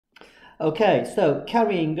Okay, so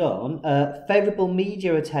carrying on, favourable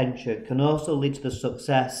media attention can also lead to the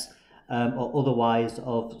success or otherwise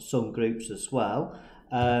of some groups as well.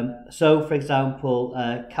 So, for example,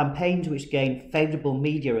 campaigns which gain favourable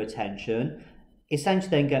media attention essentially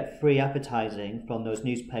then get free advertising from those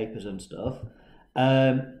newspapers and stuff.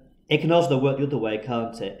 It can also work the other way,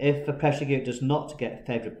 can't it? If a pressure group does not get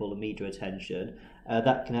favourable media attention,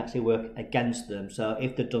 that can actually work against them. So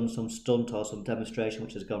if they've done some stunt or some demonstration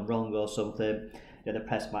which has gone wrong or something, the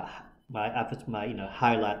press might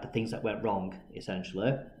highlight the things that went wrong,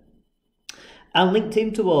 essentially. And linked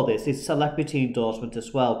into all this is celebrity endorsement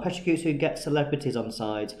as well. Pressure groups who get celebrities on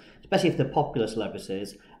side, especially if they're popular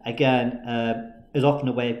celebrities, again, is often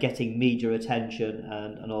a way of getting media attention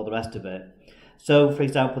and all the rest of it. So, for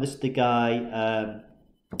example, this is the guy,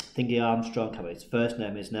 Thingy Armstrong, I can't remember his first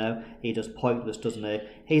name is now. He does Pointless, doesn't he?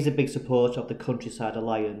 He's a big supporter of the Countryside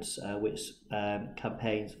Alliance, which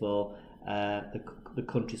campaigns for the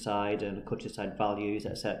countryside and the countryside values,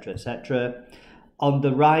 etc., etc. On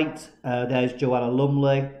the right, there's Joanna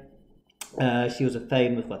Lumley. She was a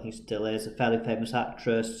famous, well, I think she still is, a fairly famous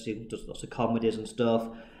actress. She does lots of comedies and stuff.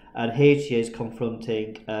 And here she is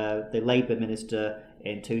confronting the Labour minister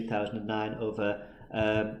in 2009 over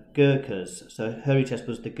Gurkhas. So her interest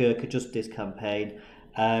was the Gurkha Justice campaign,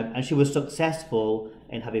 and she was successful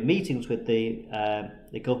in having meetings with the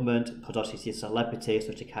government because obviously she's a celebrity,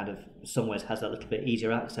 so she kind of in some ways has a little bit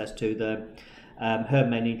easier access to them. Her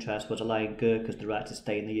main interest was allowing Gurkhas the right to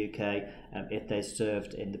stay in the UK if they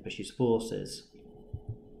served in the British forces.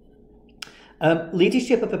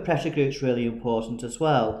 Leadership of a pressure group is really important as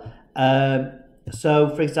well. So,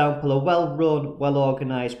 for example, a well-run,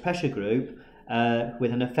 well-organised pressure group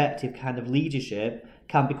with an effective kind of leadership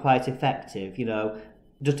can be quite effective,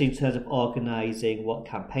 just in terms of organising what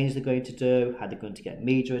campaigns they're going to do, how they're going to get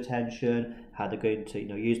media attention, how they're going to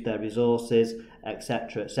use their resources,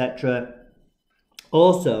 etc., etc.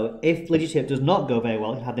 Also, if leadership does not go very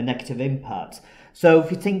well, it can have a negative impact. So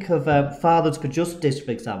if you think of Fathers for Justice,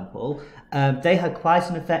 for example, they had quite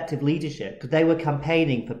an effective leadership because they were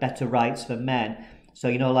campaigning for better rights for men. So,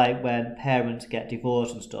 like when parents get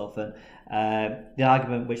divorced and stuff, and the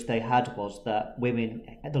argument which they had was that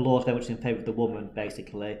the law is very much in favour of the woman,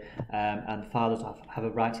 basically, and fathers have a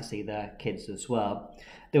right to see their kids as well.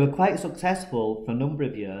 They were quite successful for a number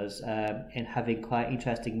of years in having quite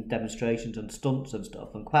interesting demonstrations and stunts and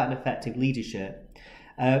stuff, and quite an effective leadership.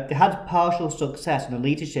 They had partial success, and the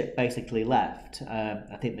leadership basically left.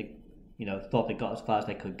 I think they, thought they got as far as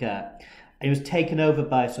they could get. It was taken over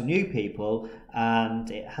by some new people, and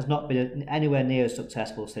it has not been anywhere near as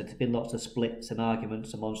successful since. There's been lots of splits and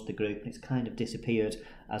arguments amongst the group, and it's kind of disappeared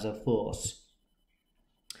as a force.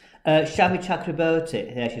 Shami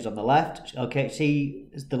Chakraborty, here she's on the left. Okay, she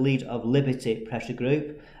is the leader of Liberty Pressure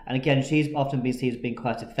Group, and again, she's often been seen as being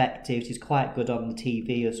quite effective. She's quite good on the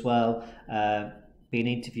TV as well, being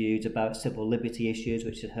interviewed about civil liberty issues,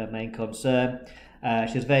 which is her main concern.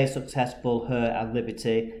 She was very successful, her and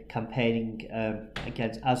Liberty, campaigning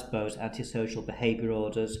against ASBO's antisocial behaviour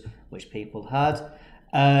orders, which people had.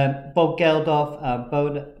 Bob Geldof and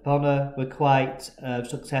Bonner were quite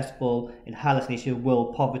successful in highlighting the issue of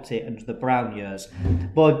world poverty under the Brown years.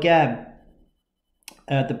 But again,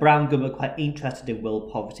 the Brown government were quite interested in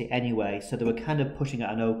world poverty anyway, so they were kind of pushing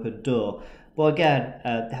at an open door. But again,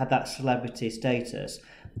 they had that celebrity status.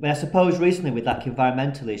 But I suppose recently with like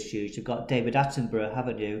environmental issues, you've got David Attenborough,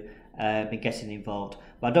 haven't you, been getting involved.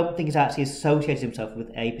 But I don't think he's actually associated himself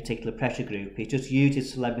with a particular pressure group. He just used his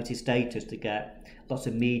celebrity status to get lots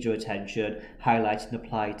of media attention, highlighting the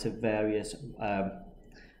plight to various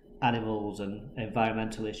animals and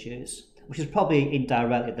environmental issues, which is probably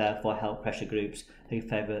indirectly therefore help pressure groups who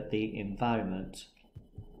favour the environment.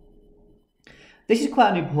 This is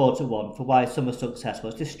quite an important one for why some are successful.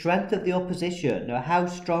 It's the strength of the opposition. How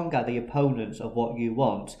strong are the opponents of what you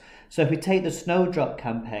want? So if we take the Snowdrop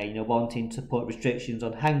campaign, wanting to put restrictions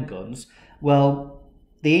on handguns, well,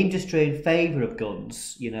 the industry in favour of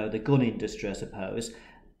guns, the gun industry, I suppose,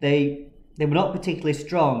 they were not particularly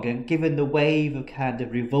strong, and given the wave of kind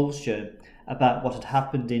of revulsion about what had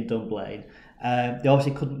happened in Dunblane, they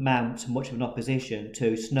obviously couldn't mount much of an opposition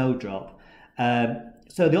to Snowdrop.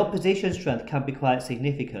 So the opposition strength can be quite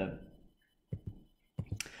significant.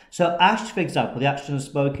 So ASH, for example, the Action on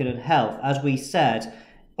Smoking and Health, as we said,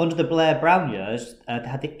 under the Blair-Brown years, they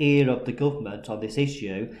had the ear of the government on this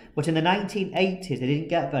issue, but in the 1980s they didn't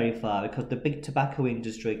get very far because the big tobacco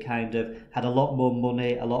industry kind of had a lot more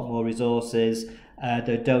money, a lot more resources,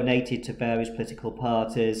 they were donated to various political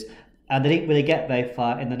parties, and they didn't really get very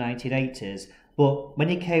far in the 1980s. But when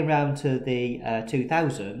it came round to the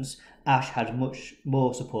 2000s, Ash had much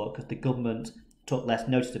more support because the government took less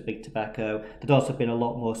notice of big tobacco. There'd also been a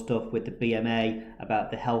lot more stuff with the BMA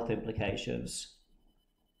about the health implications.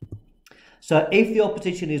 So if the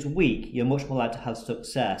opposition is weak, you're much more likely to have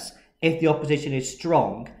success. If the opposition is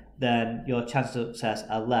strong, then your chances of success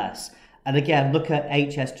are less. And again, look at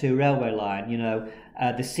HS2 railway line.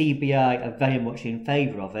 The CBI are very much in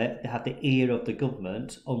favour of it. They have the ear of the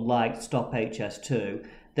government, unlike Stop HS2.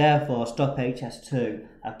 Therefore, Stop HS2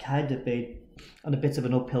 have kind of been on a bit of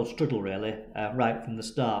an uphill struggle, really, right from the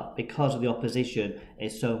start, because of the opposition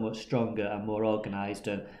is so much stronger and more organised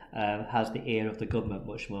and has the ear of the government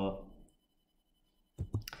much more.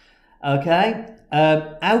 Okay,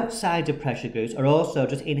 outsider pressure groups are also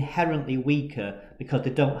just inherently weaker because they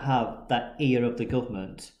don't have that ear of the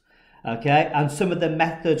government. Okay, and some of the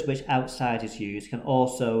methods which outsiders use can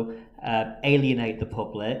also alienate the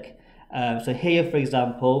public. So here, for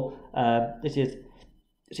example, this is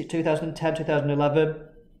 2010, 2011?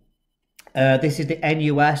 This is the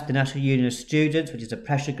NUS, the National Union of Students, which is a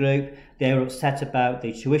pressure group. They were upset about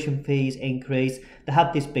the tuition fees increase. They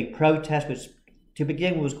had this big protest, which to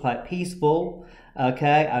begin with was quite peaceful.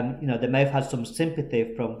 Okay, and they may have had some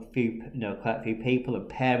sympathy from quite a few people and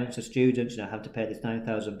parents of students, having to pay this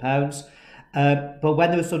 £9,000. But when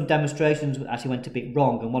there were some demonstrations that actually went a bit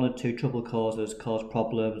wrong, and one or two trouble causers caused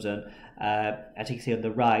problems, and as you can see on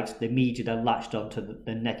the right, the media then latched onto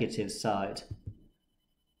the negative side.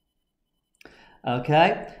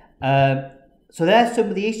 Okay, so there's some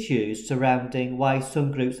of the issues surrounding why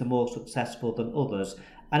some groups are more successful than others.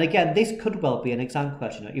 And again, this could well be an exam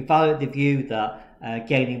question. You validate the view that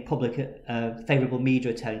gaining public favourable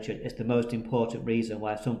media attention is the most important reason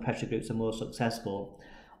why some pressure groups are more successful.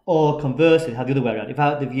 Or conversely, have the other way around. You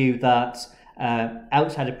validate the view that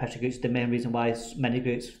outside of pressure groups is the main reason why many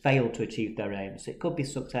groups fail to achieve their aims. It could be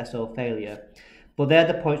success or failure. But they're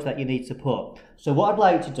the points that you need to put. So what I'd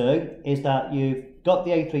like you to do is that you've got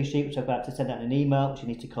the A3 sheet, which I'm about to send out in an email, which you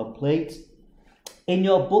need to complete. In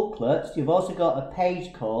your booklets, you've also got a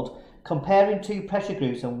page called Comparing Two Pressure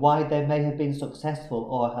Groups and Why They May Have Been Successful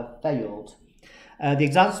or Have Failed. The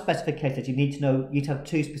exam specifications, you need to have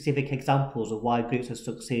two specific examples of why groups have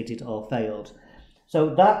succeeded or failed.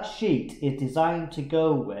 So that sheet is designed to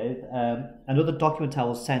go with another document I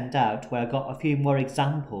will send out where I've got a few more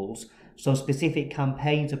examples, some specific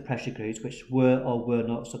campaigns of pressure groups which were or were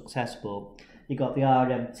not successful. You've got the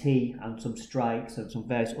RMT and some strikes and some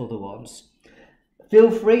various other ones. Feel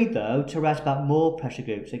free, though, to write about more pressure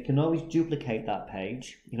groups. You can always duplicate that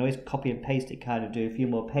page. You can always copy and paste it, kind of do a few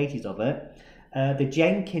more pages of it. The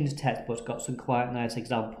Jenkins textbook's got some quite nice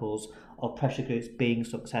examples of pressure groups being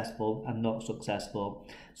successful and not successful.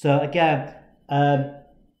 So again,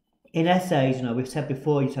 in essays, we've said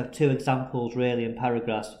before, you have two examples really in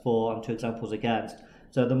paragraphs for and two examples against.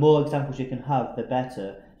 So the more examples you can have, the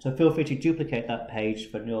better. So feel free to duplicate that page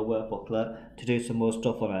for your work booklet to do some more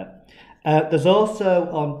stuff on it. There's also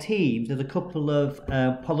on Teams, there's a couple of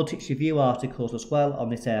Politics Review articles as well on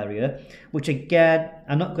this area, which again,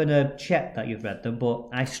 I'm not going to check that you've read them, but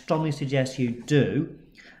I strongly suggest you do.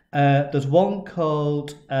 There's one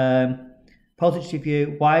called Politics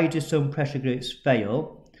Review, Why Do Some Pressure Groups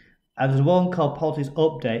Fail? And there's one called Politics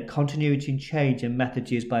Update, Continuity and Change in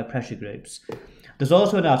Methods Used by Pressure Groups. There's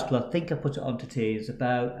also an article, I think I put it onto Teams,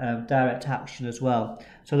 about direct action as well.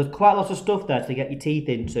 So there's quite lots of stuff there to get your teeth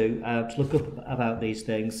into, to look up about these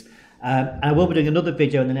things. And I will be doing another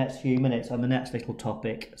video in the next few minutes on the next little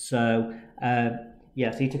topic. So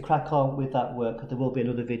yeah, so you need to crack on with that work, because there will be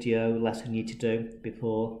another video lesson you need to do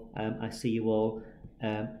before I see you all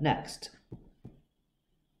next.